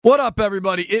What up,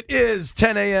 everybody? It is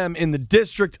 10 a.m. in the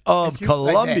District of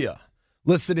Columbia.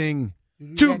 Listening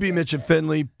to B. Mitch and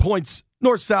Finley, points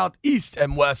north, south, east,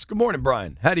 and west. Good morning,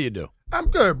 Brian. How do you do?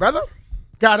 I'm good, brother.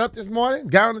 Got up this morning,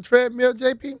 got on the treadmill,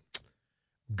 JP.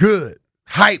 Good.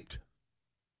 Hyped.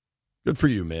 Good for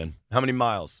you, man. How many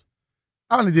miles?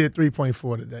 I only did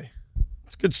 3.4 today.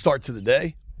 It's a good start to the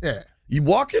day. Yeah. You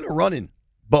walking or running?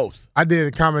 Both. I did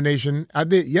a combination.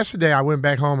 Yesterday I went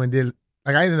back home and did,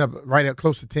 I ended up right at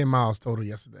close to 10 miles total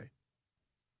yesterday.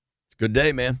 It's a good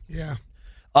day, man. Yeah.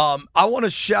 I want to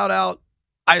shout out,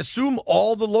 I assume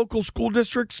all the local school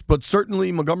districts, but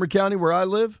certainly Montgomery County where I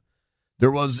live, there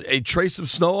was a trace of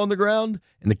snow on the ground,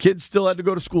 and the kids still had to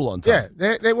go to school on time.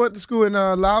 Yeah, they went to school in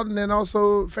Loudoun and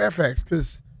also Fairfax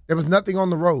because there was nothing on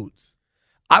the roads.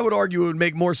 I would argue it would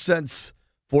make more sense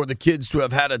for the kids to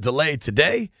have had a delay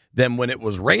today than when it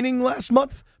was raining last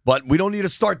month, but we don't need to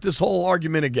start this whole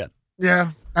argument again.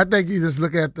 Yeah, I think you just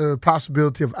look at the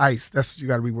possibility of ice. That's what you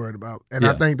got to be worried about. And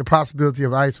Yeah. I think the possibility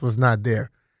of ice was not there.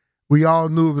 We all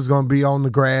knew it was going to be on the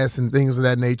grass and things of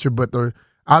that nature, but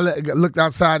I looked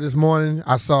outside this morning.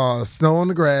 I saw snow on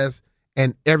the grass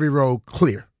and every road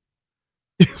clear.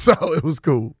 So it was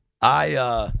cool.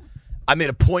 I made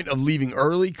a point of leaving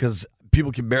early because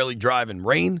people can barely drive in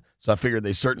rain, so I figured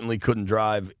they certainly couldn't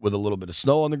drive with a little bit of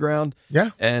snow on the ground.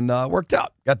 Yeah. And worked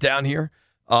out. Got down here.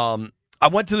 I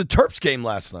went to the Terps game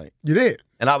last night. You did?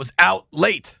 And I was out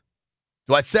late.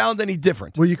 Do I sound any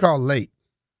different? What do you call late?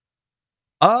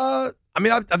 I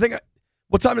think,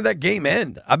 what time did that game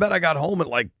end? I bet I got home at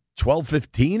like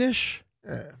 12:15-ish.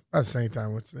 Yeah, about the same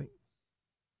time with sleep.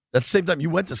 That's the same time you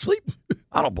went to sleep?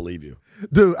 I don't believe you.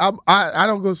 Dude, I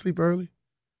don't go to sleep early.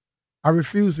 I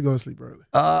refuse to go to sleep early.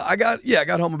 I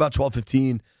got home about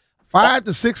 12:15. 5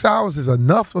 to 6 hours is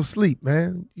enough for sleep,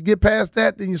 man. You get past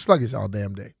that, then you're sluggish all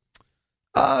damn day.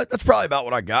 That's probably about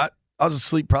what I got. I was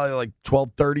asleep probably like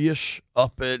 12:30-ish,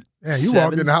 up at Yeah, you 7.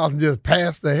 walked in the house and just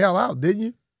passed the hell out, didn't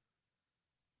you?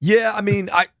 Yeah, I mean,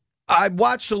 I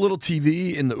watched a little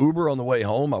TV in the Uber on the way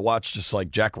home. I watched just like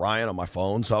Jack Ryan on my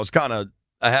phone, so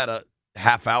I had a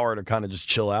half hour to kind of just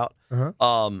chill out.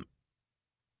 Uh-huh.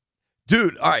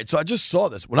 Dude, all right, so I just saw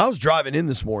this. When I was driving in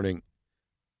this morning,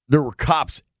 there were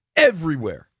cops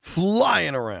everywhere,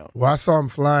 flying around. Well, I saw him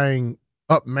flying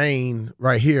up Maine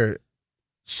right here.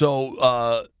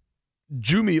 So,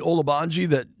 Jumi Olabanji,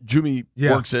 that Jumi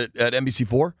works at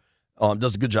NBC4,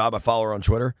 does a good job. I follow her on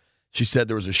Twitter. She said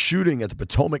there was a shooting at the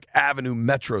Potomac Avenue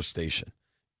Metro Station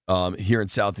here in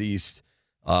Southeast.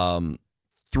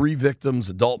 3 victims,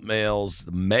 adult males.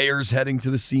 The mayor's heading to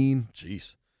the scene.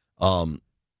 Jeez.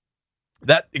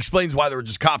 That explains why there were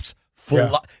just cops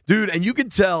dude, and you can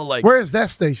tell, like, Where is that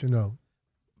station, though?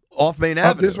 off Main Up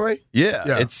Avenue. this way? Yeah.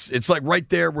 Yeah. It's like right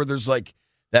there where there's like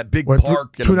that big Where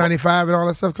park. and 295 and all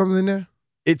that stuff comes in there?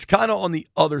 It's kind of on the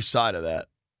other side of that.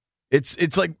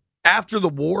 It's like after the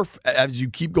wharf as you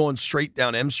keep going straight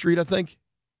down M Street, I think.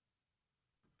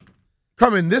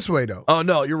 Coming this way, though. Oh,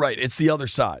 no, you're right. It's the other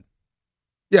side.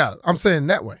 Yeah, I'm saying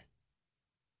that way.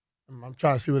 I'm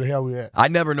trying to see where the hell we at. I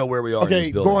never know where we are in Okay,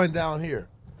 this building. going down here.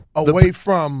 Away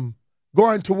from,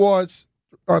 going towards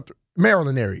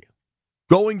Maryland area.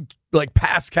 Going like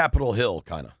past Capitol Hill,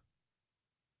 kind of.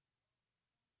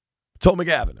 Potomac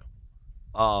Avenue.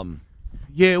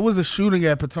 Yeah, it was a shooting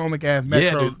at Potomac Ave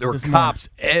Metro. Yeah, dude, there were this cops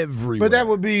everywhere. But that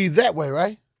would be that way,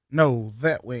 right? morning. No,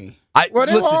 that way. Well,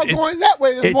 they were all going that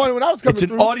way this morning when I was coming It's an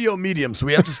through. audio medium, so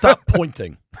we have to stop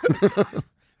pointing.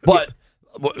 But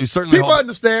we certainly People hope-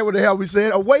 understand what the hell we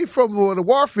said. Away from where the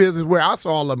wharf is where I saw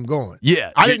all of them going.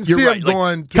 Yeah, I didn't you're see right. them Like,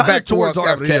 going kinda back towards RFK.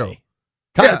 Capitol Hill.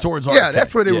 Kind of towards RFK. Yeah,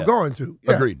 that's where they were Yeah. going to.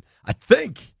 Yeah. Agreed. I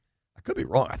think I could be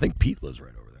wrong. I think Pete lives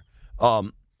right over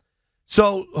there.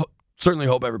 So certainly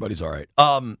hope everybody's all right.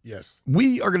 Yes.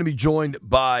 We are going to be joined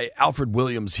by Alfred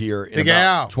Williams here in Big about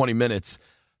Al. 20 minutes.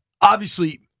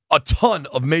 Obviously, a ton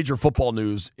of major football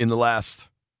news in the last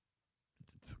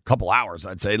couple hours,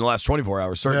 I'd say, in the last 24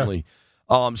 hours, certainly.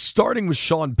 Starting with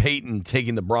Sean Payton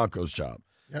taking the Broncos job.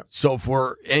 Yep. So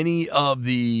for any of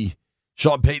the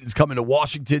Sean Payton's coming to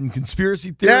Washington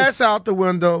conspiracy theorists, That's out the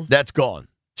window. that's gone.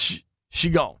 She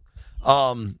gone.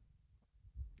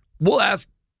 We'll ask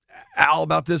Al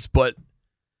about this, but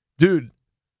dude,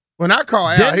 When I call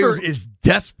Al, Denver is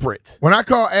desperate. when I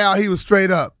call Al, he was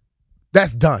straight up.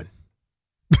 That's done.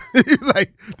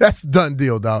 Like, that's done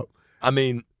deal, dog. I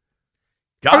mean,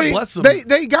 God bless them.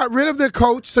 They got rid of their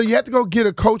coach, so you have to go get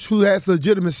a coach who has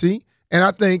legitimacy, and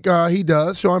I think he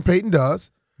does. Sean Payton does.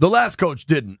 The last coach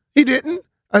didn't. He didn't.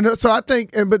 And so I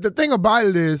think, but the thing about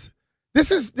it is,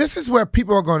 this is where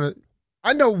people are going to.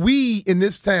 I know we in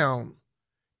this town,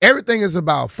 everything is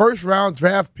about first round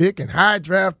draft pick and high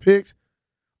draft picks.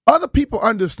 other people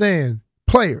understand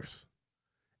players.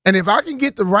 And if I can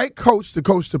get the right coach to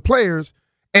coach the players,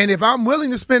 and if I'm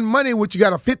willing to spend money, which you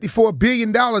got a $54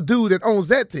 billion dude that owns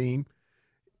that team,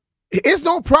 it's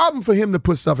no problem for him to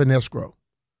put stuff in escrow.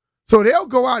 So they'll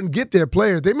go out and get their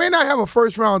players. They may not have a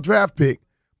first-round draft pick,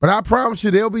 but I promise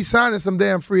you they'll be signing some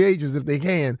damn free agents if they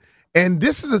can. And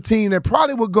this is a team that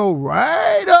probably will go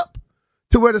right up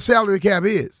to where the salary cap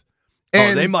is.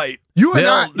 And they might. You and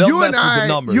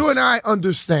I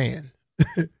understand.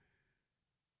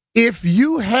 If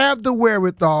you have the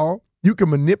wherewithal, you can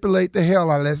manipulate the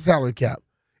hell out of that salary cap.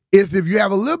 If you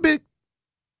have a little bit,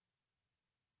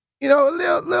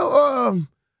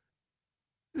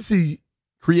 let's see,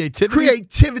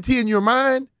 creativity in your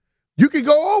mind, you can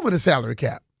go over the salary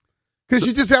cap. Because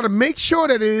you just got to make sure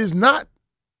that it is not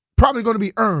probably going to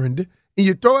be earned, and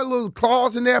you throw a little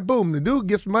clause in there, boom, the dude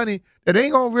gets money that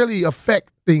ain't going to really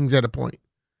affect things at a point.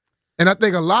 And I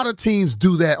think a lot of teams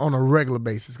do that on a regular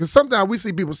basis. Because sometimes we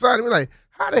see people signing, we're like,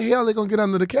 how the hell are they going to get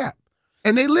under the cap?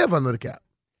 And they live under the cap.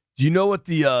 Do you know what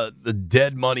the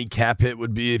dead money cap hit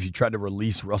would be if you tried to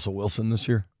release Russell Wilson this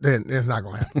year? Then it's not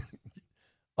going to happen.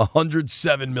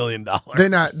 $107 million. They're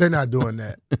not doing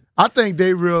that. I think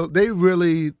they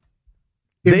really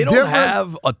they don't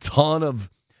have a ton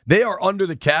of. They are under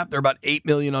the cap. They're about $8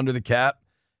 million under the cap.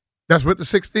 That's with the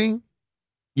 16.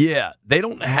 Yeah, they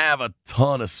don't have a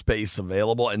ton of space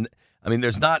available, and I mean,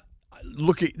 there's not.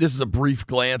 This is a brief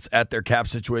glance at their cap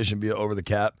situation via over the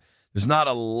cap. There's not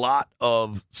a lot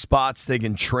of spots they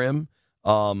can trim.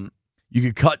 You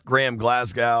could cut Graham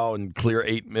Glasgow and clear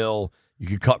 $8 million. You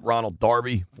could cut Ronald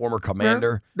Darby, former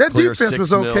Commander. Yeah, that defense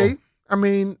was okay. $6 million. I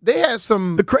mean, they had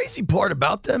some. The crazy part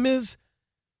about them is,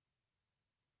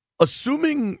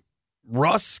 assuming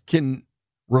Russ can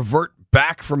revert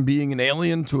back from being an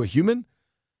alien to a human,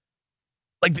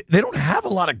 like they don't have a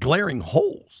lot of glaring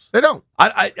holes. They don't.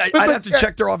 I'd have to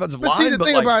check their offensive line. See, the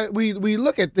thing about it, we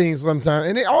look at things sometimes,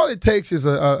 and all it takes is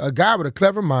a guy with a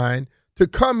clever mind to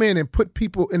come in and put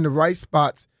people in the right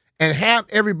spots and have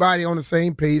everybody on the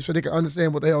same page so they can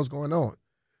understand what the hell's going on.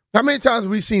 How many times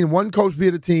have we seen one coach be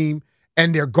at a team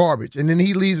and they're garbage, and then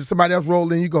he leaves and somebody else rolls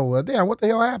in, and you go, well, damn, what the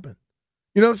hell happened?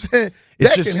 You know what I'm saying?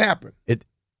 That can happen.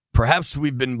 Perhaps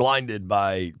we've been blinded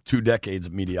by 2 decades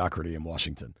of mediocrity in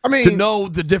Washington. I mean, to know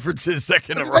the differences that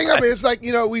can arise. It's like,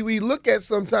 we look at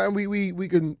sometimes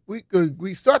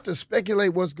we start to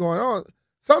speculate what's going on.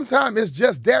 Sometimes it's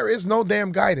just there is no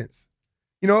damn guidance.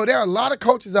 There are a lot of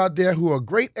coaches out there who are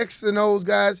great X's and O's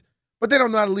guys, but they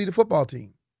don't know how to lead a football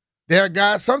team. There are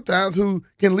guys sometimes who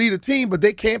can lead a team, but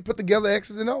they can't put together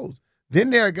X's and O's.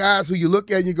 Then there are guys who you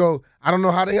look at and you go, I don't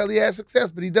know how the hell he has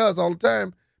success, but he does all the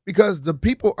time because the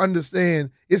people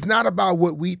understand it's not about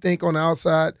what we think on the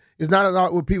outside. It's not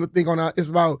about what people think on the outside. It's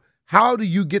about how do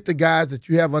you get the guys that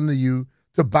you have under you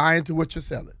to buy into what you're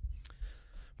selling.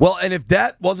 Well, and if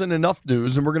that wasn't enough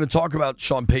news, and we're going to talk about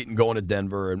Sean Payton going to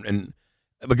Denver, and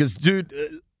because, dude,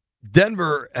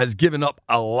 Denver has given up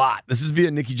a lot. This is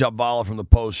via Nikki Jabvala from the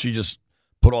Post. She just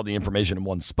put all the information in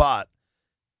one spot.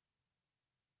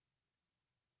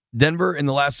 Denver, in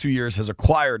the last 2 years, has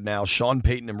acquired now Sean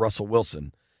Payton and Russell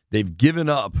Wilson. They've given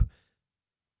up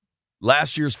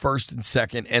last year's first and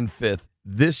second and fifth,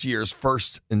 this year's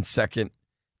first and second,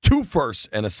 2 firsts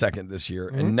and a second this year,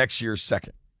 and next year's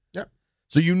second. Yeah.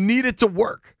 So you need it to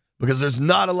work because there's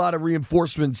not a lot of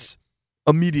reinforcements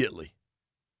immediately.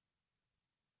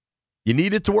 You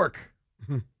need it to work.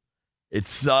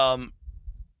 It's going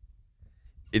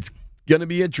to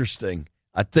be interesting.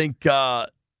 I think a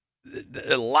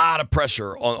lot of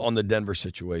pressure on the Denver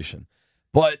situation.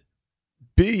 But,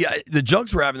 the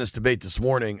Junks were having this debate this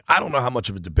morning. I don't know how much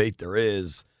of a debate there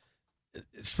is,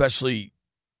 especially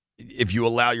if you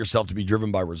allow yourself to be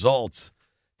driven by results.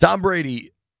 Tom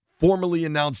Brady formally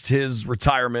announced his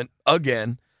retirement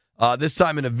again. This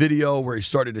time in a video where he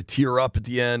started to tear up at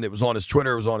the end. It was on his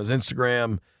Twitter. It was on his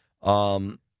Instagram.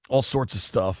 All sorts of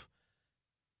stuff.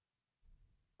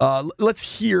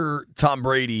 Let's hear Tom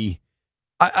Brady.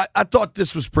 I thought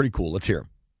this was pretty cool. Let's hear him.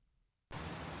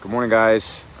 Good morning,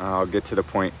 guys. I'll get to the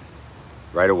point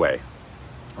right away.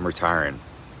 I'm retiring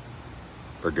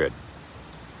for good.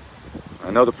 I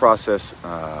know the process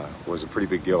was a pretty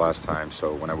big deal last time,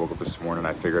 so when I woke up this morning,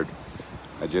 I figured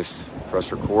I'd just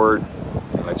press record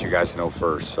and let you guys know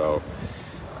first. So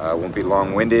I won't be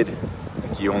long-winded.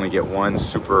 Like, you only get one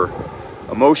super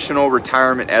emotional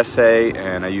retirement essay,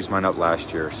 and I used mine up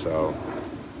last year. So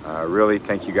really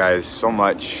thank you guys so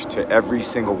much, to every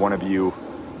single one of you,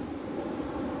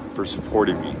 for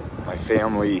supporting me. My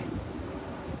family,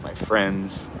 my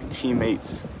friends, my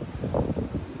teammates,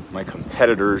 my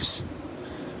competitors.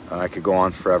 I could go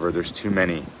on forever. There's too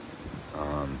many.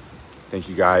 Thank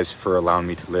you guys for allowing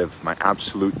me to live my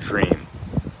absolute dream.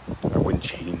 I wouldn't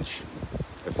change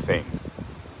a thing.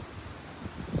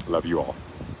 Love you all.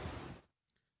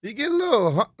 You get a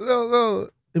little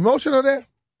emotional there?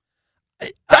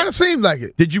 Kind of seemed like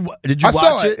it. Did you watch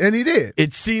saw it? And he did.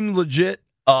 It seemed legit.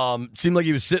 Seemed like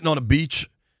he was sitting on a beach.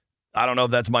 I don't know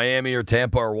if that's Miami or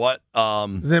Tampa or what. If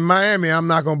it was in Miami, I'm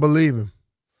not going to believe him.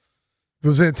 If it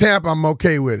was in Tampa, I'm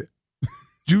okay with it.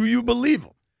 Do you believe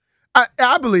him?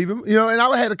 I believe him. You know, and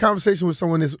I had a conversation with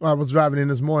someone I was driving in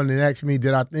this morning and asked me,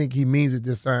 did I think he means it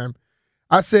this time?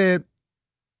 I said,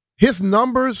 his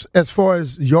numbers as far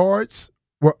as yards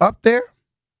were up there,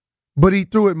 but he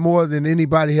threw it more than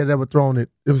anybody had ever thrown it.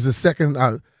 It was the second.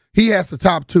 He has the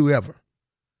top 2 ever.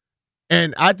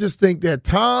 And I just think that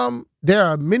there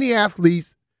are many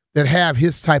athletes that have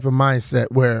his type of mindset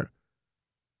where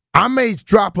I may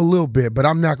drop a little bit, but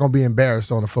I'm not going to be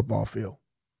embarrassed on the football field.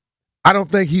 I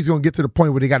don't think he's going to get to the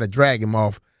point where they got to drag him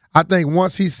off. I think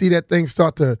once he see that thing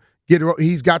start to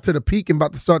he's got to the peak and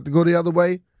about to start to go the other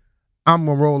way, I'm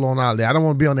going to roll on out of there. I don't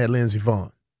want to be on that Lindsey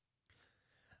Vonn.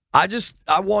 I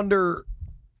wonder,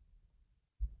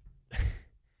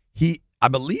 I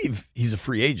believe he's a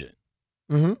free agent.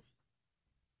 Mm-hmm.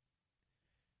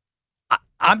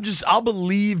 I'll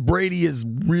believe Brady is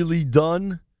really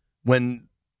done when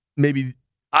maybe,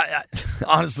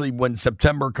 honestly, when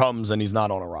September comes and he's not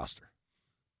on a roster.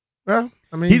 Well,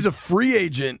 I mean, he's a free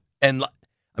agent, and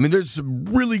I mean, there's some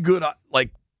really good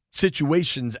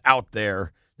situations out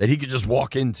there that he could just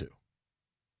walk into.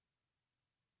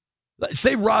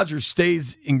 Say Rodgers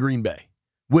stays in Green Bay,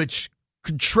 which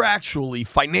contractually,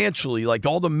 financially, like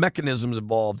all the mechanisms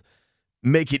involved,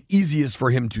 make it easiest for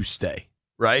him to stay,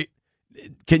 right?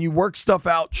 Can you work stuff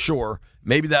out? Sure.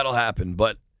 Maybe that'll happen,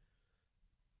 but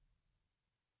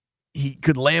he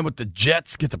could land with the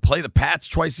Jets, get to play the Pats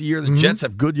twice a year. The Jets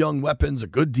have good young weapons, a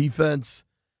good defense.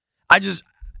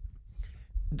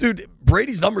 Dude,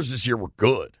 Brady's numbers this year were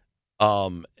good.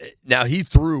 Now, he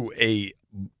threw a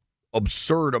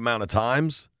absurd amount of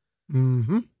times,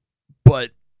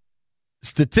 but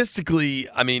statistically,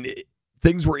 I mean,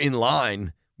 things were in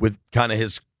line with kind of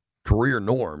his career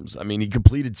norms. I mean, he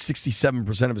completed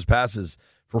 67% of his passes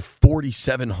for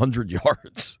 4,700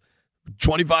 yards.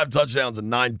 25 touchdowns and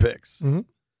 9 picks. Mm-hmm.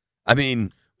 I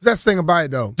mean, that's the thing about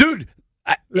it, though, dude.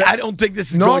 I don't think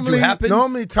this is going to happen.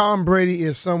 Normally, Tom Brady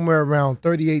is somewhere around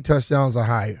 38 touchdowns or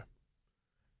higher,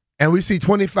 and we see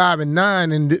 25 and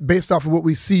 9. And based off of what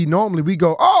we see normally, we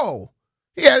go, "Oh,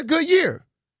 he had a good year."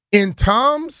 In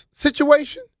Tom's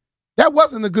situation, that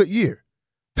wasn't a good year.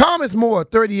 Tom is more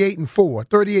 38 and 4,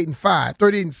 38 and 5,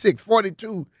 38 and 6,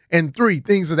 42 and 3,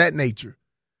 things of that nature.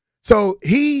 So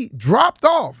he dropped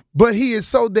off, but he is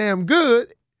so damn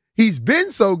good. He's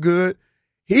been so good.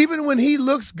 Even when he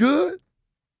looks good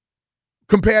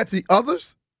compared to the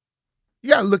others, you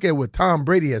got to look at what Tom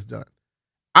Brady has done.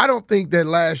 I don't think that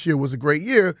last year was a great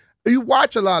year. You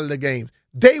watch a lot of the games.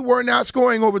 They were not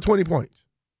scoring over 20 points.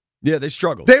 Yeah, they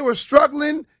struggled. They were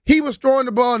struggling. He was throwing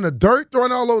the ball in the dirt,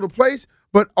 throwing all over the place.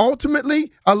 But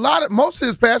ultimately, most of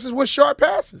his passes were short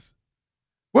passes.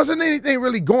 Wasn't anything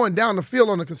really going down the field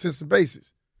on a consistent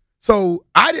basis. So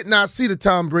I did not see the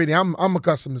Tom Brady I'm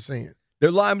accustomed to seeing.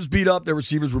 Their line was beat up. Their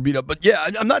receivers were beat up. But, yeah,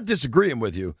 I'm not disagreeing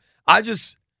with you.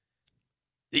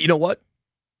 You know what?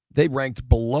 They ranked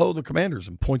below the Commanders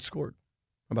in points scored.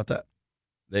 How about that?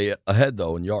 They ahead,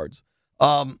 though, in yards.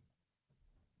 Do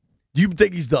you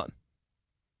think he's done?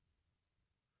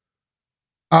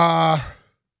 I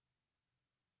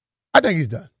think he's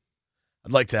done.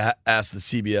 I'd like to ask the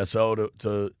CBSO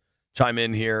to chime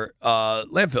in here.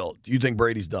 Landfill, do you think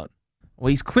Brady's done? Well,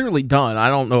 he's clearly done. I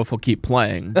don't know if he'll keep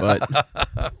playing, but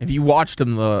if you watched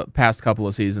him the past couple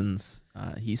of seasons,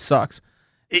 he sucks.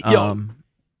 He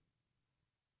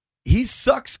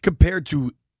sucks compared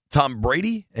to Tom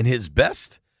Brady and his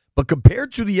best, but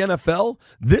compared to the NFL,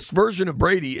 this version of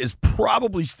Brady is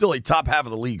probably still a top half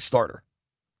of the league starter.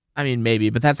 I mean, maybe,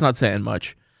 but that's not saying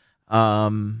much.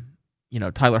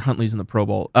 Tyler Huntley's in the Pro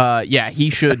Bowl. Yeah, he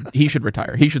should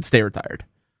retire. He should stay retired.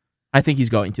 I think he's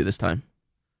going to this time.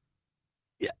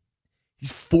 Yeah.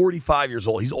 He's 45 years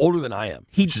old. He's older than I am,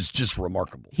 which is just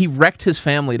remarkable. He wrecked his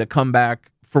family to come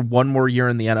back for one more year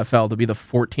in the NFL to be the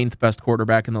 14th best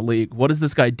quarterback in the league. What is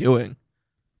this guy doing?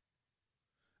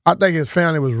 I think his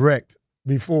family was wrecked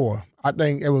before. I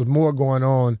think it was more going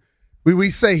on. We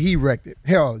say he wrecked it.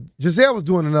 Hell, Giselle was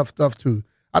doing enough stuff too.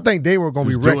 I think they were going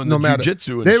to be wrecked no matter.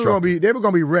 They were going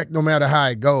to be wrecked no matter how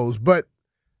it goes. But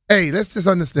hey, let's just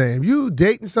understand: if you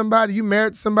dating somebody, you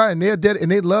married somebody, and they're dead,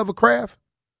 and they love a craft,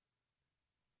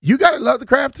 you got to love the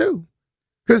craft too.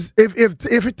 Because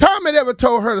if Tom had ever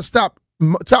told her to stop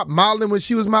top modeling when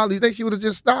she was modeling, you think she would have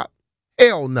just stopped?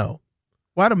 Hell no.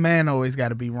 Why the man always got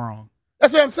to be wrong?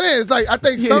 That's what I'm saying. It's like I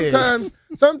think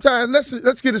sometimes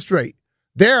let's get it straight.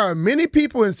 There are many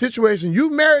people in situations you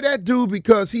marry that dude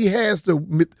because he has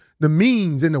the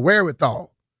means and the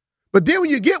wherewithal. But then when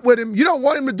you get with him, you don't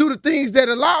want him to do the things that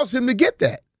allows him to get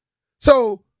that.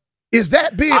 So is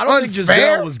that being unfair? I don't think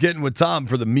Giselle was getting with Tom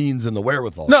for the means and the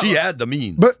wherewithal. No, she had the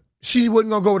means. But she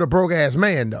wasn't going to go with a broke-ass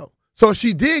man, though. So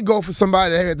she did go for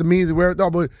somebody that had the means and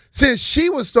wherewithal. But since she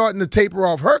was starting to taper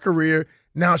off her career,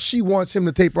 now she wants him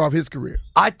to taper off his career.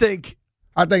 I think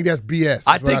that's BS.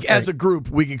 I think as a group,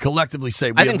 we can collectively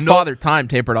say I think Father Time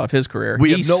tapered off his career.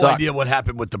 We have no idea what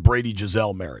happened with the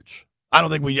Brady-Giselle marriage. I don't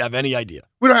think we have any idea.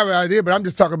 We don't have an idea, but I'm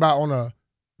just talking about on a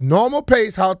normal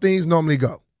pace how things normally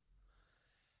go.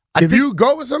 If you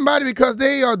go with somebody because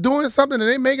they are doing something and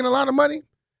they're making a lot of money,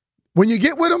 when you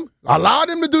get with them, allow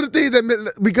them to do the things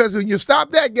that, because when you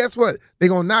stop that, guess what? They're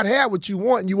going to not have what you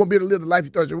want and you won't be able to live the life you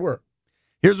thought you were.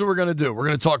 Here's what we're going to do. We're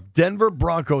going to talk Denver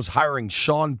Broncos hiring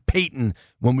Sean Payton.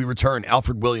 When we return,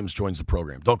 Alfred Williams joins the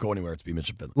program. Don't go anywhere. It's B. Mitch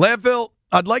and Finley. Landfill,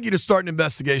 I'd like you to start an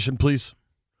investigation, please.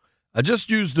 I just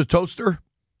used the toaster,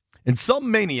 and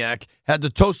some maniac had the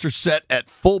toaster set at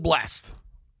full blast.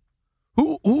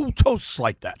 Who toasts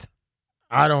like that?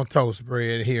 I don't toast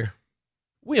bread here.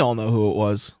 We all know who it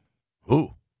was.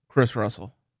 Who? Chris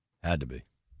Russell. Had to be.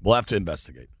 We'll have to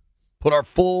investigate. Put our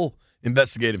full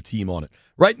investigative team on it.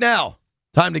 Right now,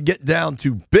 time to get down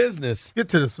to business. Get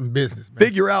to some business, man.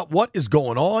 Figure out what is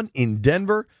going on in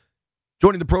Denver.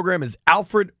 Joining the program is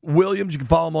Alfred Williams. You can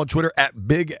follow him on Twitter at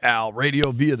Big Al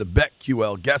Radio via the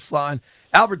BetQL guest line.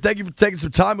 Alfred, thank you for taking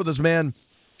some time with us, man.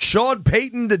 Sean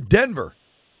Payton to Denver.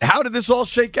 How did this all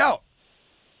shake out?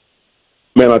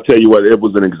 Man, I'll tell you what, it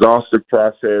was an exhaustive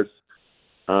process.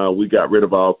 We got rid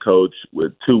of our coach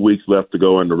with 2 weeks left to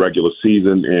go in the regular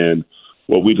season, and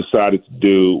what we decided to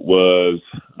do was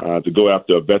to go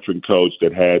after a veteran coach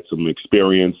that had some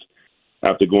experience.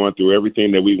 After going through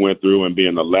everything that we went through and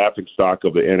being the laughingstock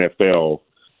of the NFL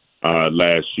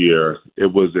last year,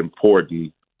 it was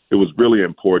important. It was really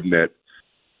important that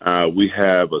we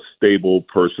have a stable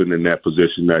person in that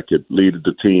position that could lead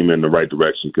the team in the right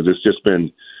direction, because it's just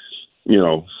been,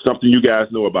 something you guys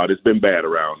know about. It's been bad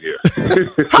around here.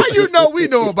 How you know we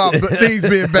know about things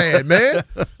being bad, man?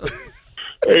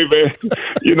 Hey, man,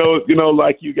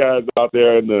 like you guys out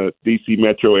there in the D.C.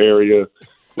 metro area,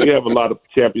 we have a lot of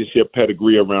championship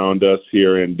pedigree around us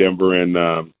here in Denver,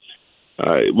 and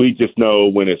we just know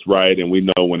when it's right and we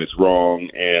know when it's wrong.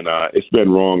 And it's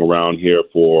been wrong around here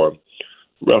for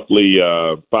roughly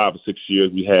 5 or 6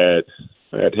 years. We had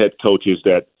head coaches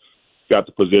that got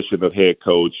the position of head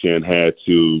coach and had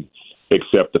to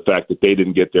accept the fact that they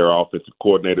didn't get their offensive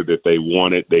coordinator that they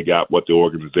wanted. They got what the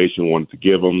organization wanted to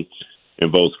give them,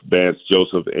 and both Vance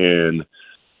Joseph and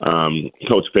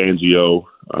Coach Fangio,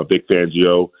 Vic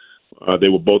Fangio, they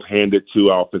were both handed to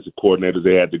offensive coordinators.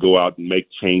 They had to go out and make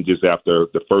changes after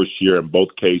the first year in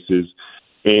both cases.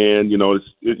 And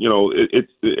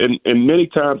and many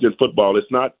times in football,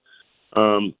 it's not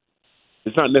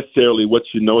necessarily what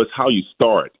you know; it's how you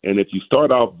start. And if you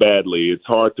start off badly, it's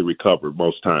hard to recover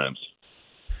most times.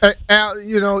 Hey, Al,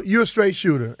 you're a straight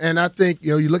shooter, and I think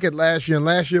you look at last year, and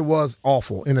last year was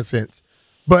awful in a sense.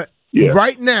 But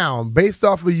right now, based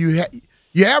off of you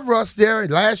have Russ there.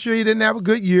 Last year, he didn't have a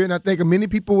good year, and I think many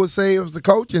people would say it was the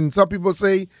coach, and some people would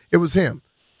say it was him.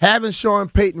 Having Sean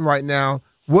Payton right now,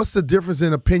 what's the difference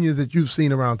in opinions that you've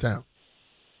seen around town?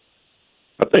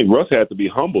 I think Russ had to be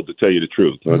humbled, to tell you the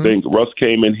truth. Mm-hmm. I think Russ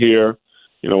came in here,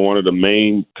 one of the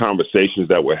main conversations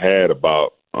that were had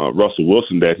about Russell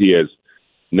Wilson, that he has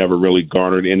never really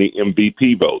garnered any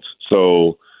MVP votes.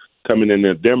 So coming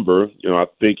into Denver, I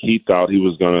think he thought he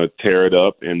was going to tear it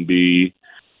up and be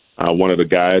one of the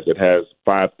guys that has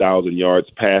 5,000 yards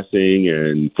passing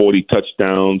and 40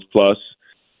 touchdowns plus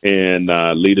and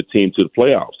lead a team to the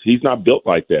playoffs. He's not built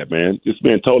like that, man. Just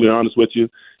being totally honest with you,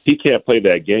 he can't play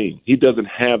that game. He doesn't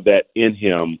have that in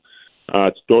him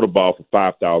to throw the ball for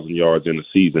 5,000 yards in a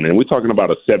season. And we're talking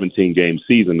about a 17-game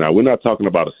season now. We're not talking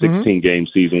about a 16-game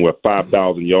season where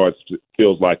 5,000 yards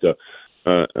feels like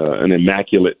an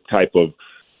immaculate type of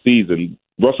season.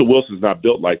 Russell Wilson's not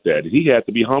built like that. He had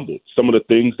to be humbled. Some of the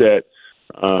things that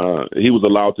he was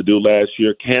allowed to do last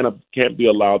year can't be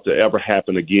allowed to ever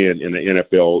happen again in the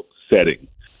NFL setting.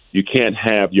 You can't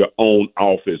have your own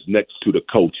office next to the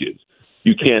coaches.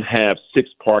 You can't have 6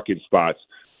 parking spots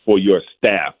for your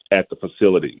staff at the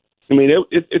facility. I mean,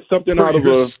 it's something for out of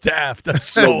a staff. That's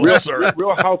so absurd.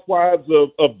 Real housewives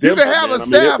of Denver. You can have a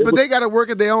staff, but they got to work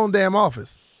at their own damn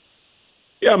office.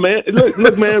 Yeah, man.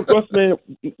 Look, man, Russ, man.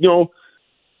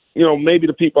 maybe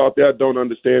the people out there don't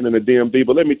understand in the DMV,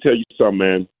 but let me tell you something,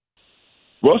 man.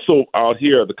 Russell out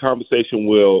here, the conversation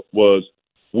will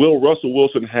Russell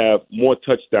Wilson have more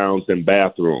touchdowns than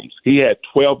bathrooms? He had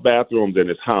 12 bathrooms in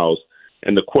his house,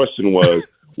 and the question was,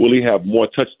 will he have more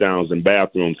touchdowns than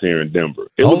bathrooms here in Denver?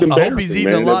 It was embarrassing, I hope he's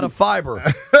eating a lot of fiber.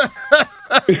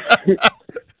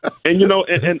 And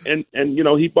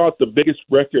he bought the biggest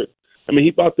record. I mean,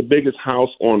 he bought the biggest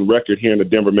house on record here in the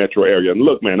Denver metro area. And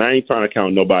look, man, I ain't trying to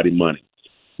count nobody money,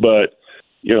 but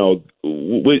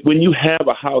when you have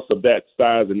a house of that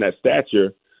size and that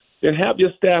stature, then have your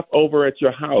staff over at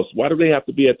your house. Why do they have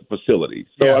to be at the facility?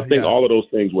 So I think all of those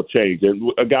things will change,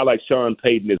 and a guy like Sean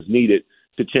Payton is needed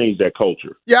to change that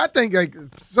culture. Yeah, I think like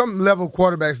some level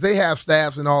quarterbacks, they have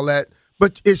staffs and all that,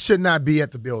 but it should not be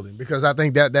at the building because I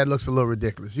think that looks a little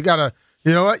ridiculous. You gotta,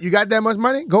 you know what? You got that much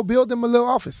money? Go build them a little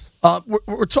office.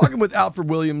 We're talking with Alfred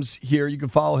Williams here. You can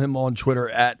follow him on Twitter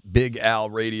at Big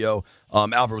Al Radio.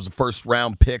 Alfred was a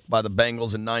first-round pick by the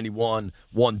Bengals in '91,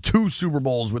 won 2 Super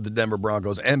Bowls with the Denver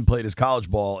Broncos, and played his college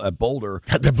ball at Boulder.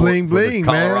 Got the bling bling,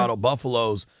 for the Colorado man.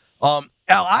 Buffaloes. Al,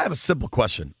 I have a simple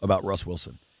question about Russ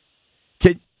Wilson.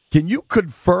 Can you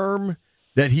confirm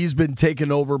that he's been taken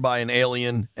over by an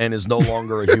alien and is no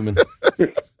longer a human?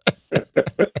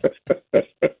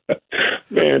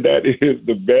 Man, that is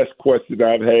the best question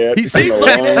I've had. He seems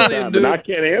like an alien, dude. And I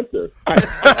can't answer. I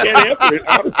can't answer it,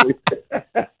 honestly.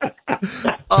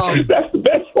 That's the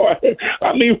best part.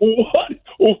 I mean,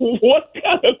 what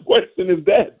kind of question is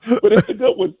that? But it's a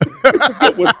good one.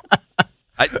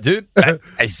 Dude,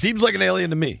 it seems like an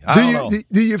alien to me. I don't know.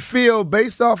 Do you feel,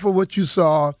 based off of what you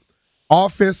saw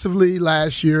offensively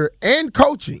last year and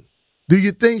coaching, do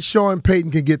you think Sean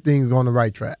Payton can get things on the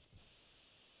right track?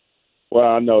 Well,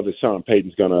 I know that Sean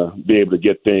Payton's going to be able to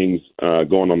get things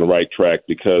going on the right track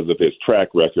because of his track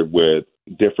record with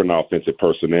different offensive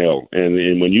personnel.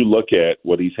 And when you look at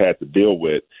what he's had to deal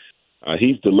with,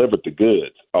 he's delivered the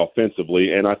goods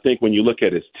offensively. And I think when you look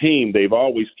at his team, they've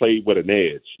always played with an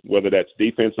edge, whether that's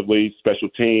defensively, special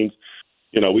teams.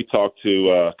 We talked to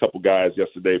a couple guys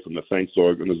yesterday from the Saints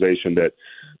organization that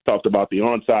talked about the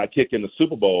onside kick in the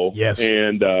Super Bowl. Yes.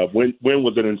 And when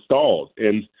was it installed?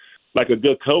 And like a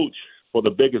good coach, for the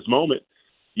biggest moment,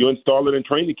 you install it in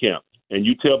training camp, and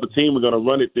you tell the team we're going to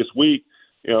run it this week,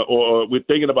 or we're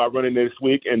thinking about running it this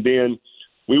week, and then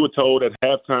we were told at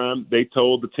halftime, they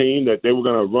told the team that they were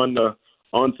going to run the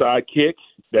onside kick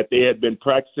that they had been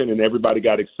practicing, and everybody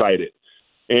got excited.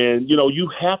 And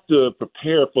you have to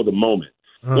prepare for the moment.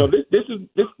 This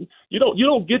you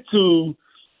don't get to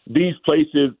these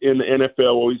places in the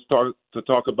NFL where we start to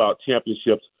talk about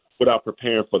championships without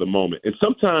preparing for the moment. And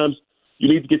sometimes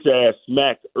you need to get your ass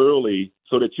smacked early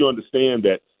so that you understand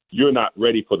that you're not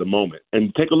ready for the moment.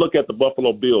 And take a look at the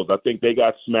Buffalo Bills. I think they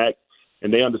got smacked,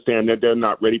 and they understand that they're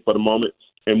not ready for the moment.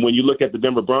 And when you look at the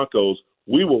Denver Broncos,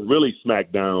 we were really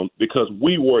smacked down because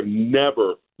we were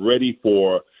never ready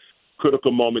for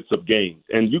critical moments of games.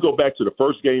 And you go back to the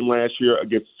first game last year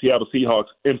against the Seattle Seahawks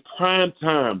in prime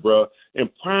time, bro, in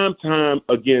prime time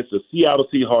against the Seattle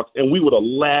Seahawks, and we were the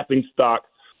laughing stock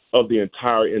of the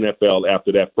entire NFL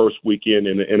after that first weekend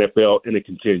in the NFL, and it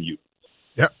continued.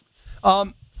 Yep.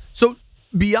 So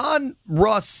beyond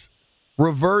Russ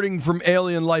reverting from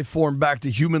alien life form back to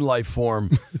human life form,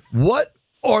 what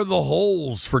are the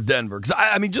holes for Denver? Because,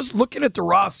 I mean, just looking at the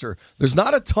roster, there's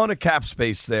not a ton of cap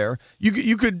space there.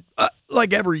 You could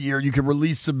like every year, you could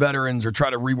release some veterans or try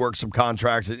to rework some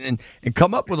contracts and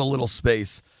come up with a little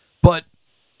space. But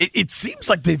it seems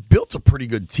like they've built a pretty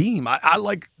good team. I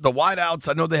like the wideouts.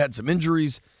 I know they had some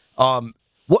injuries.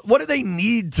 What do they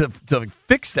need to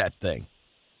fix that thing?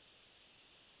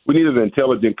 We need an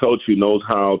intelligent coach who knows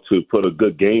how to put a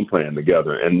good game plan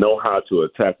together and know how to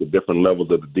attack the different levels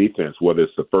of the defense, whether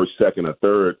it's the first, second, or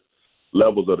third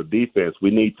levels of the defense. We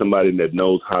need somebody that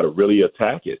knows how to really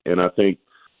attack it. And I think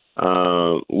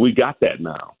we got that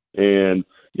now. And,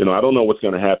 I don't know what's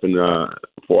going to happen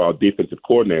for our defensive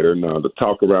coordinator. Now, the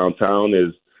talk around town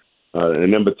is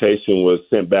an invitation was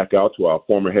sent back out to our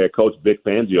former head coach, Vic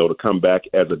Fangio, to come back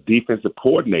as a defensive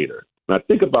coordinator. Now,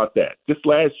 think about that. Just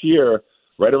last year,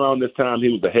 right around this time, he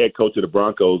was the head coach of the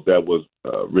Broncos that was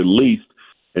released,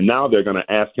 and now they're going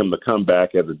to ask him to come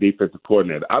back as a defensive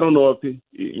coordinator. I don't know if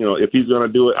if he's going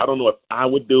to do it. I don't know if I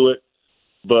would do it,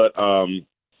 but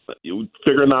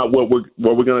figuring out what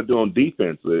we're going to do on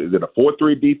defense. Is it a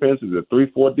 4-3 defense? Is it a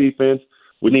 3-4 defense?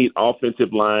 We need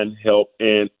offensive line help,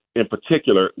 and in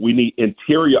particular, we need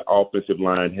interior offensive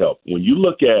line help. When you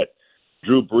look at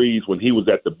Drew Brees when he was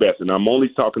at the best, and I'm only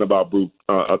talking about Drew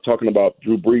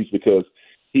Brees because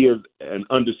he is an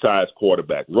undersized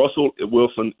quarterback. Russell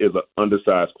Wilson is an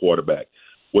undersized quarterback.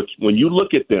 when you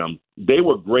look at them, they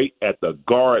were great at the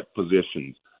guard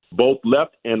positions, both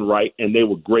left and right, and they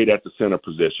were great at the center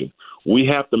position. We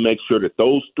have to make sure that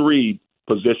those three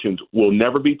positions will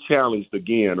never be challenged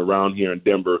again around here in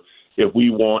Denver if we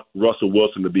want Russell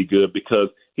Wilson to be good, because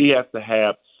he has to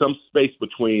have some space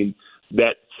between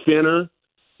that center,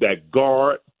 that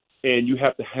guard, and you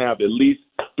have to have at least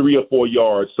 3 or 4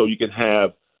 yards so you can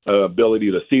have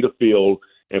ability to see the field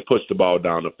and push the ball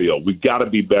down the field. We got to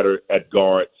be better at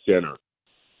guard center.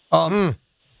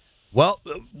 Well,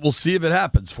 we'll see if it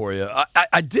happens for you.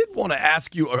 I did want to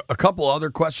ask you a couple other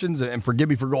questions, and forgive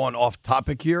me for going off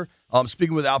topic here.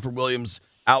 Speaking with Alfred Williams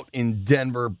out in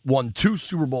Denver, won 2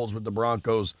 Super Bowls with the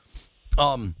Broncos.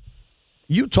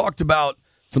 You talked about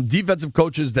some defensive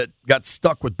coaches that got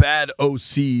stuck with bad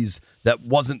OCs that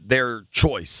wasn't their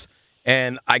choice.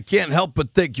 And I can't help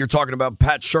but think you're talking about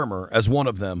Pat Shurmur as one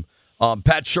of them.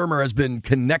 Pat Shurmur has been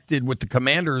connected with the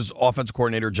Commanders' offensive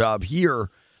coordinator job here.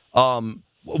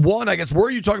 One, I guess, were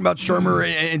you talking about Shurmur?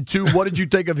 And 2, what did you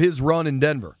think of his run in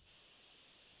Denver?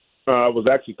 I was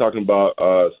actually talking about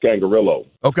Scangarello.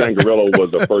 Okay. Scangarello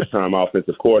was a first-time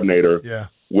offensive coordinator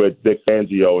with Vic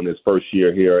Fangio in his first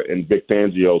year here, and Vic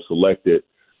Fangio selected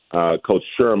Coach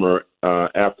Shurmur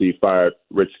after he fired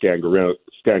Rich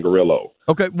Scangarello.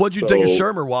 Okay, what'd you think of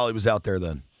Shurmur while he was out there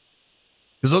then?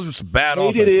 Because those were some bad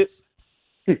offenses.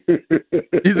 He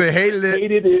said, hated it.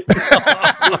 Hated it.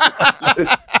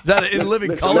 Is that in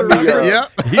living color? Yeah.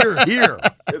 Here.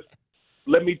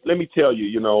 Let me tell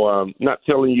you, not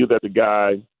telling you that the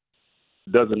guy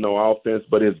doesn't know offense,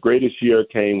 but his greatest year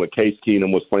came when Case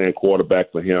Keenum was playing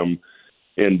quarterback for him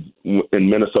in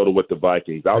Minnesota with the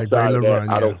Vikings. Outside of that,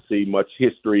 I don't see much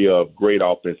history of great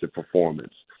offensive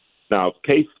performance. Now,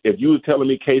 if you were telling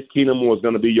me Case Keenum was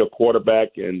going to be your quarterback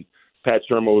and Pat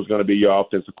Shurmur was going to be your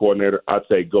offensive coordinator, I'd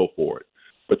say go for it.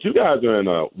 But you guys are in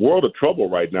a world of trouble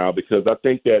right now, because I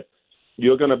think that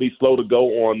you're going to be slow to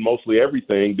go on mostly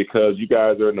everything because you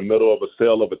guys are in the middle of a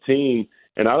sale of a team.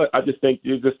 And I just think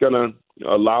you're just going to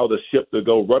allow the ship to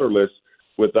go rudderless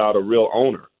without a real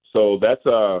owner. So that's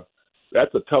a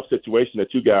tough situation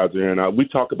that you guys are in. We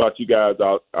talk about you guys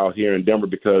out here in Denver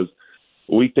because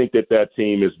we think that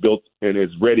team is built and is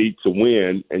ready to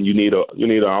win, and you need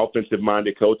an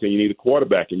offensive-minded coach and you need a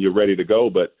quarterback, and you're ready to go.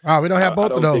 But we don't have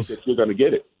both of those. I don't think that you're going to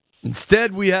get it.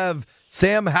 Instead, we have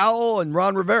Sam Howell and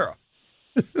Ron Rivera.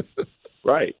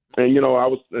 Right, and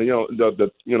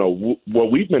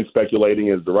what we've been speculating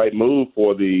is the right move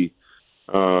for the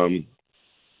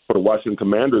Washington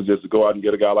Commanders is to go out and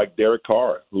get a guy like Derek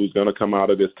Carr, who's going to come out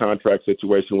of this contract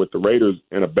situation with the Raiders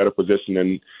in a better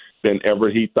position than ever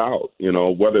he thought.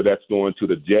 Whether that's going to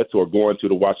the Jets or going to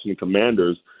the Washington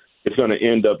Commanders, it's going to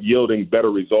end up yielding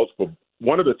better results for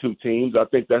one of the two teams. I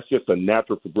think that's just a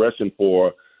natural progression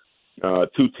for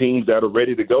two teams that are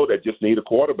ready to go that just need a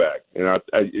quarterback. And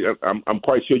I'm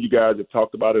quite sure you guys have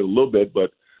talked about it a little bit,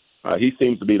 but he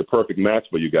seems to be the perfect match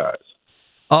for you guys.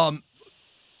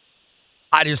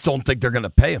 I just don't think they're going to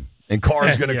pay him. And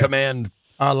Carr's going to command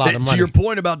a lot of money. To your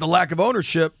point about the lack of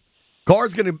ownership,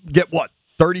 Carr's going to get what?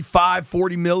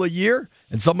 $35-40 million a year,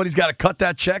 and somebody's got to cut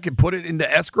that check and put it into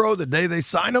escrow the day they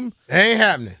sign him? Ain't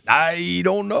happening. I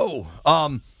don't know.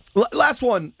 Last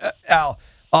one, Al.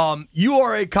 You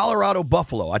are a Colorado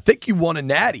Buffalo. I think you won a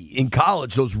natty in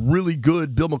college, those really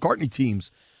good Bill McCartney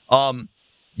teams.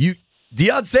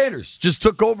 Deion Sanders just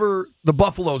took over the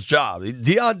Buffalo's job.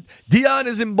 Deion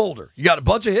is in Boulder. You got a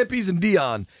bunch of hippies and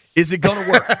Deion. Is it going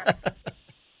to work?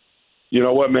 You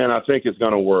know what, man? I think it's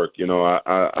going to work.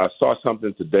 I saw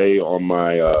something today on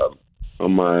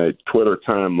my Twitter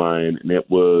timeline, and it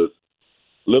was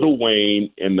Lil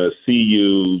Wayne in the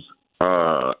CU's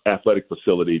athletic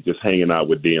facility just hanging out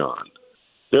with Deion.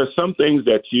 There are some things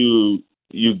that you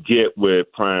get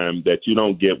with Prime that you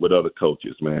don't get with other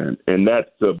coaches, man, and that's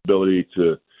the ability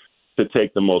to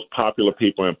take the most popular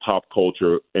people in pop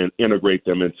culture and integrate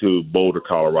them into Boulder,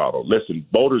 Colorado. Listen,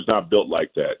 Boulder's not built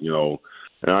like that,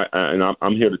 And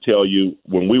I'm here to tell you,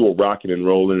 when we were rocking and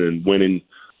rolling and winning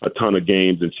a ton of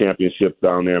games and championships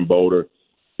down there in Boulder,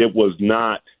 it was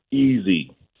not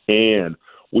easy. And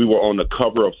we were on the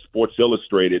cover of Sports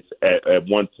Illustrated at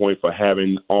one point for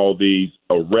having all these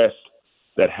arrests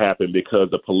that happened because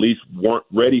the police weren't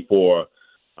ready for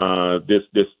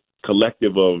this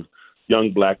collective of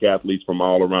young black athletes from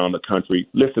all around the country.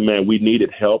 Listen, man, we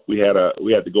needed help. We had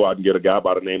to go out and get a guy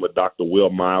by the name of Dr. Will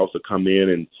Miles to come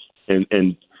in and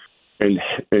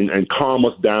calm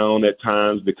us down at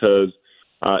times because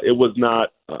it was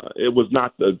not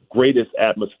the greatest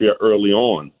atmosphere early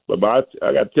on. But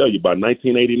I got to tell you, by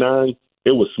 1989,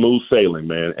 it was smooth sailing,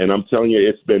 man. And I'm telling you,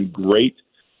 it's been great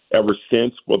ever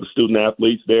since for the student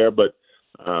athletes there. But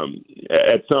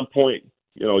At some point,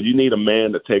 you need a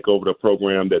man to take over the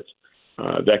program that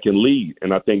can lead.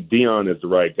 And I think Deion is the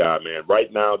right guy, man.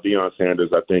 Right now, Deion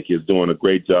Sanders, I think, is doing a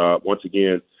great job. Once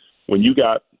again, when you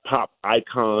got pop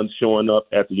icons showing up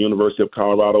at the University of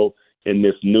Colorado in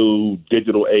this new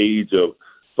digital age of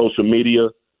social media,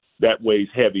 that weighs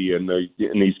heavy in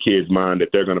these kids' mind that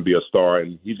they're going to be a star,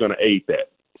 and he's going to aid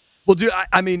that. Well, dude,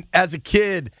 I mean, as a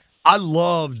kid, I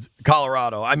loved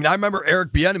Colorado. I mean, I remember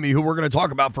Eric Bieniemy, who we're going to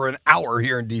talk about for an hour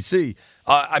here in D.C.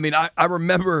 I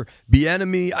remember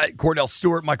Bieniemy, Cordell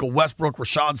Stewart, Michael Westbrook,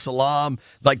 Rashawn Salam.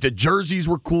 Like, the jerseys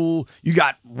were cool. You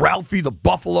got Ralphie the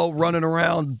Buffalo running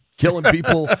around killing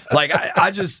people. Like,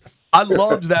 I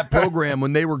loved that program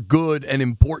when they were good and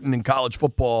important in college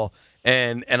football.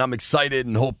 And I'm excited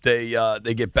and hope they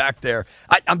get back there.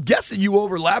 I'm guessing you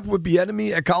overlapped with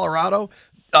Bieniemy at Colorado.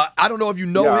 I don't know if you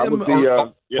know him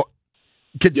or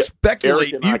could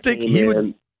speculate. Do you think he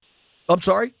would? I'm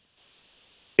sorry?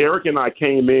 Eric and I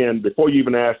came in, before you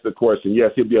even asked the question,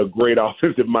 yes, he'd be a great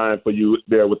offensive mind for you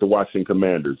there with the Washington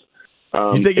Commanders.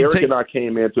 Eric and I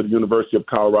came into the University of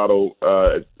Colorado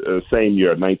same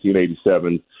year,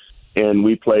 1987, and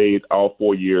we played all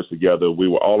 4 years together. We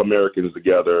were All-Americans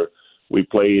together. We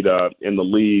played in the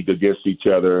league against each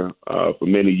other for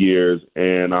many years,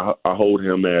 and I hold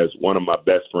him as one of my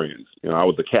best friends. I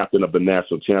was the captain of the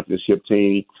national championship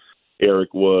team.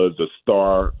 Eric was a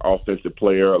star offensive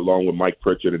player along with Mike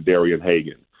Pritchard and Darian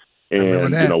Hagan.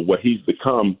 And what he's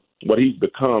become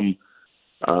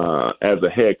as a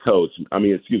head coach, as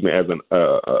an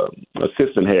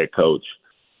assistant head coach,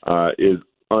 is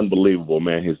unbelievable,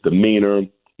 man. His demeanor.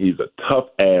 He's a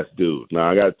tough-ass dude. Now,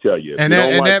 I got to tell you. I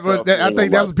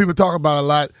think that's what people talk about a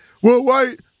lot. Well,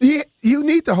 why you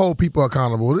need to hold people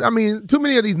accountable. I mean, too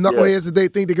many of these knuckleheads that they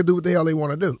think they can do what the hell they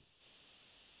want to do.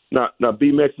 Now,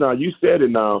 B-Mex, now, you said it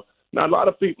now. Now, a lot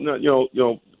of people,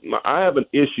 I have an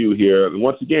issue here. And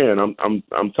once again,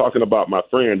 I'm talking about my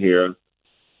friend here.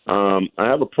 I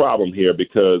have a problem here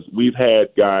because we've had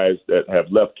guys that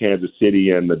have left Kansas City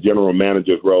and the general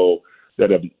manager's role that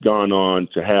have gone on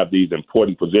to have these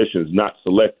important positions, not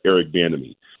select Eric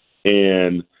Bieniemy.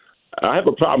 And I have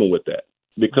a problem with that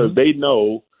because they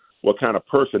know what kind of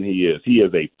person he is. He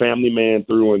is a family man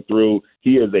through and through.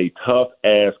 He is a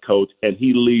tough-ass coach, and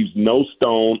he leaves no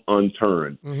stone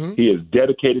unturned. He is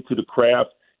dedicated to the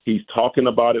craft. He's talking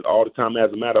about it all the time.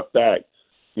 As a matter of fact,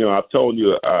 I've told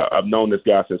you, I've known this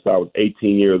guy since I was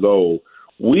 18 years old.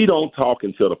 We don't talk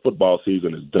until the football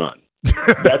season is done.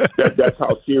 That's how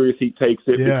serious he takes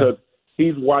it because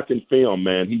he's watching film,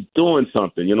 man. He's doing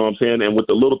something, you know what I'm saying? And with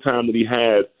the little time that he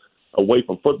has away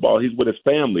from football, he's with his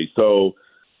family. So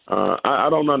I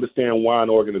don't understand why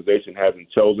an organization hasn't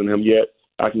chosen him yet.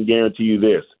 I can guarantee you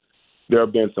this. There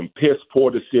have been some piss-poor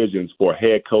decisions for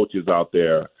head coaches out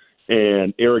there,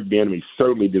 and Eric Bieniemy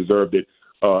certainly deserved it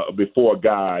before a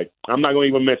guy. I'm not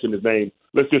going to even mention his name.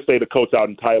 Let's just say the coach out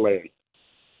in Thailand.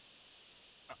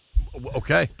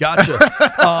 Okay,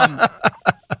 gotcha.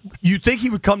 You think he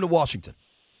would come to Washington?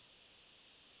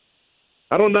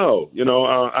 I don't know.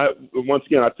 Once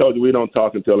again, I told you we don't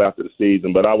talk until after the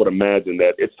season, but I would imagine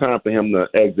that it's time for him to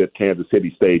exit Kansas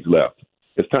City stage left.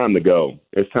 It's time to go.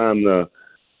 It's time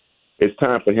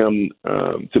for him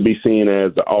to be seen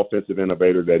as the offensive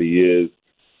innovator that he is,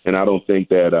 and I don't think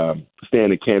that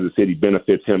staying in Kansas City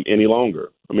benefits him any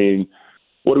longer. I mean,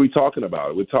 what are we talking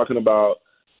about? We're talking about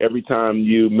every time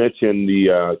you mention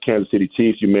the Kansas City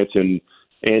Chiefs, you mention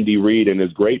Andy Reid and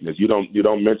his greatness. You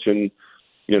don't mention,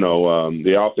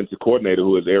 the offensive coordinator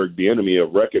who is Eric Bieniemy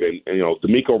of record. And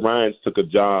DeMeco Ryans took a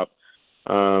job,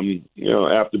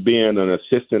 after being an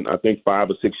assistant, I think 5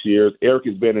 or 6 years. Eric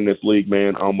has been in this league,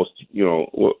 man, almost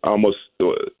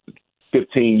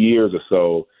 15 years or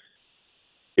so.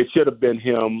 It should have been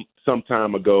him some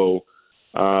time ago.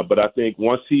 But I think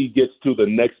once he gets to the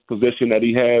next position that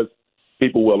he has,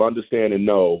 people will understand and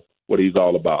know what he's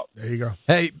all about. There you go.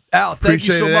 Hey, Al, thank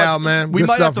you so much. Al, man. We Good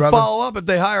might stuff, have to brother. follow up if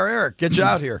they hire Eric. Get you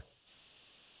out here.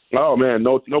 Oh, man,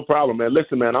 no problem, man.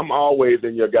 Listen, man, I'm always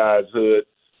in your guys' hood.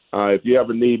 If you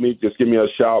ever need me, just give me a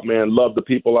shout, man. Love the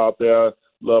people out there.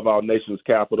 Love our nation's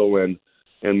capital. And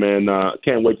man,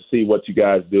 can't wait to see what you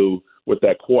guys do with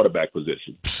that quarterback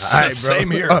position. Right,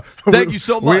 same here. Thank you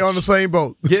so much. We're on the same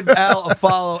boat. Give Al a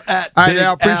follow at All right, Big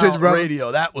Al, appreciate Al you, brother.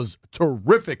 Radio. That was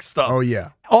terrific stuff. Oh, yeah.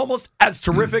 Almost as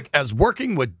terrific as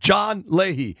working with John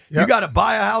Leahy. Yep. You got to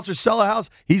buy a house or sell a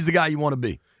house, he's the guy you want to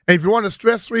be. And if you want a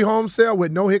stress-free home sale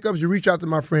with no hiccups, you reach out to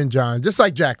my friend John, just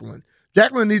like Jacqueline.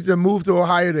 Jacqueline needs to move to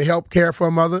Ohio to help care for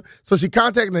her mother, so she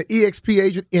contacted an EXP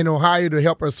agent in Ohio to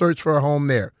help her search for a home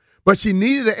there. But she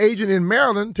needed an agent in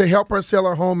Maryland to help her sell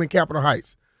her home in Capitol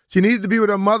Heights. She needed to be with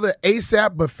her mother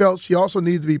ASAP, but felt she also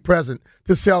needed to be present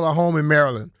to sell her home in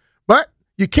Maryland. But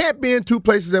you can't be in two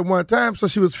places at one time, so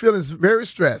she was feeling very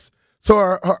stressed. So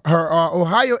her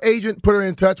Ohio agent put her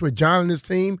in touch with John and his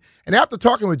team, and after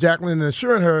talking with Jacqueline and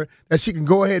assuring her that she can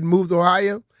go ahead and move to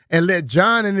Ohio and let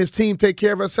John and his team take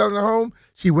care of her selling her home,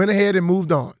 she went ahead and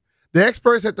moved on. The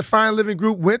experts at the Fine Living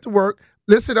Group went to work,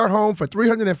 listed her home for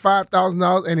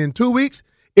 $305,000, and in 2 weeks,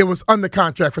 it was under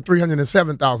contract for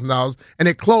 $307,000, and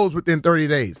it closed within 30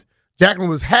 days. Jacqueline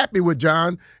was happy with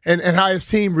John and how his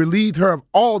team relieved her of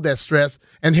all that stress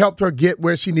and helped her get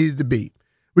where she needed to be.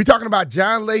 We're talking about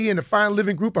John Leahy and the Fine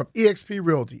Living Group of eXp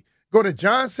Realty. Go to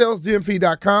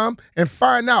johnsellsdmv.com and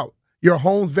find out your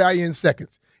home's value in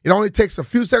seconds. It only takes a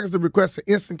few seconds to request an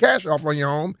instant cash offer on your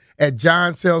home at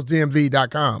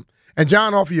johnsellsdmv.com. And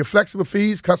John offers you flexible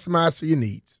fees customized to your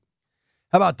needs.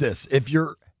 How about this? If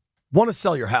you want to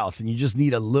sell your house and you just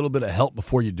need a little bit of help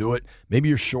before you do it, maybe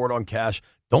you're short on cash,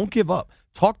 don't give up.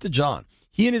 Talk to John.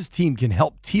 He and his team can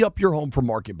help tee up your home for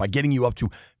market by getting you up to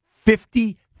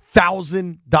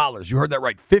 $50,000. You heard that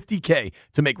right, $50K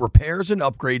to make repairs and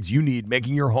upgrades you need,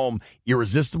 making your home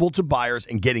irresistible to buyers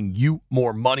and getting you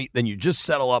more money than you just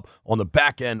settle up on the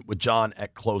back end with John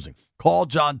at closing. Call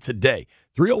John today,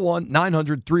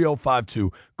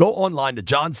 301-900-3052. Go online to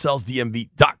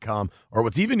johnsellsdmv.com, or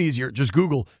what's even easier, just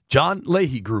Google John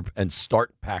Leahy Group and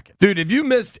start packing. Dude, if you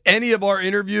missed any of our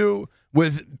interview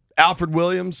with Alfred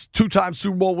Williams, two-time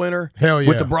Super Bowl winner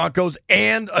with the Broncos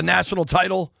and a national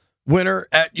title winner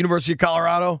at University of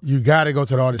Colorado, you got to go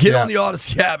to the Odyssey Get app. on the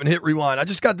Odyssey app and hit rewind. I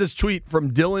just got this tweet from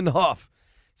Dylan Huff.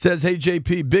 Says, hey,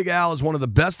 JP, Big Al is one of the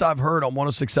best I've heard on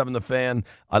 106.7 The Fan.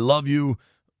 I love you.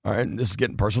 All right, this is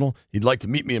getting personal. He'd like to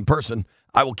meet me in person.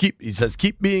 I will keep, he says,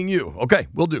 keep being you. Okay,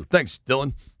 we'll do. Thanks,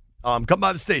 Dylan. Come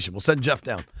by the station. We'll send Jeff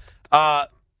down.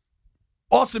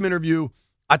 Awesome interview.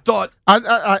 I thought.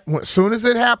 As soon as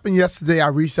it happened yesterday, I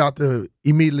reached out to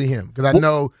immediately him because I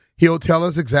know he'll tell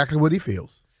us exactly what he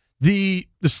feels. The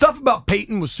stuff about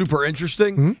Peyton was super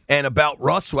interesting, and about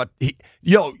Russ.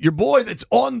 Your boy that's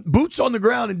on boots on the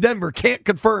ground in Denver can't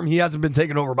confirm he hasn't been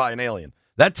taken over by an alien.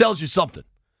 That tells you something.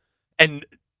 And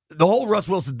the whole Russ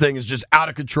Wilson thing is just out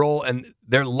of control, and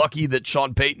they're lucky that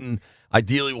Sean Payton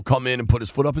ideally will come in and put his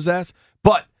foot up his ass.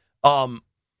 But I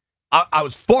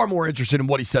was far more interested in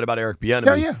what he said about Eric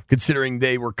Bieniemy, considering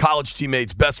they were college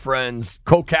teammates, best friends,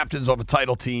 co-captains of a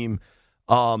title team.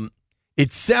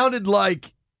 It sounded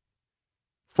like,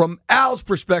 from Al's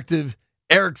perspective,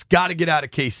 Eric's got to get out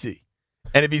of KC.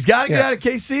 And if he's got to get out of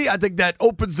KC, I think that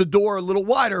opens the door a little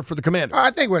wider for the Commander.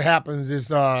 I think what happens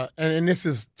is, and this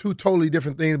is two totally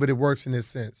different things, but it works in this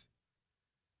sense.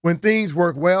 When things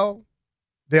work well,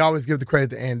 they always give the credit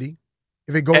to Andy.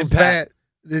 If it goes bad,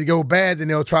 then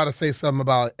they'll try to say something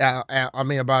about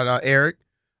Eric.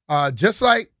 Just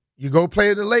like you go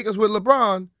play the Lakers with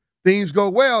LeBron, things go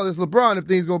well, it's LeBron. If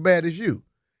things go bad, it's you.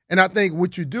 And I think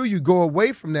what you do, you go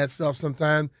away from that stuff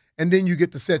sometimes, and then you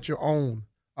get to set your own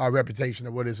reputation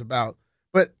of what it's about.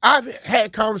 But I've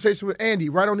had conversations with Andy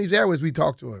right on these airways. We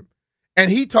talked to him, and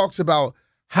he talks about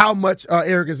how much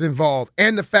Eric is involved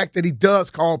and the fact that he does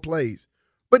call plays.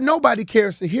 But nobody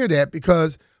cares to hear that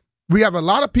because we have a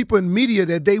lot of people in media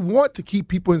that they want to keep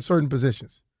people in certain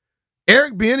positions.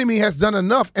 Eric Bieniemy has done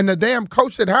enough, and the damn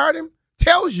coach that hired him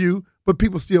tells you, but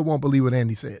people still won't believe what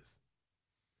Andy says.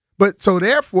 But so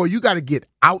therefore, you got to get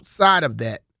outside of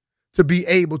that to be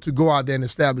able to go out there and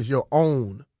establish your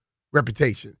own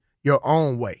reputation, your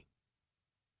own way.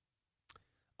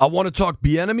 I want to talk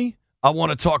Bieniemy. I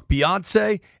want to talk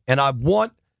Beyonce, and I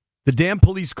want the damn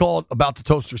police called about the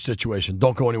toaster situation.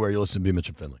 Don't go anywhere. You listen to B. Mitch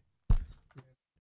and Finley.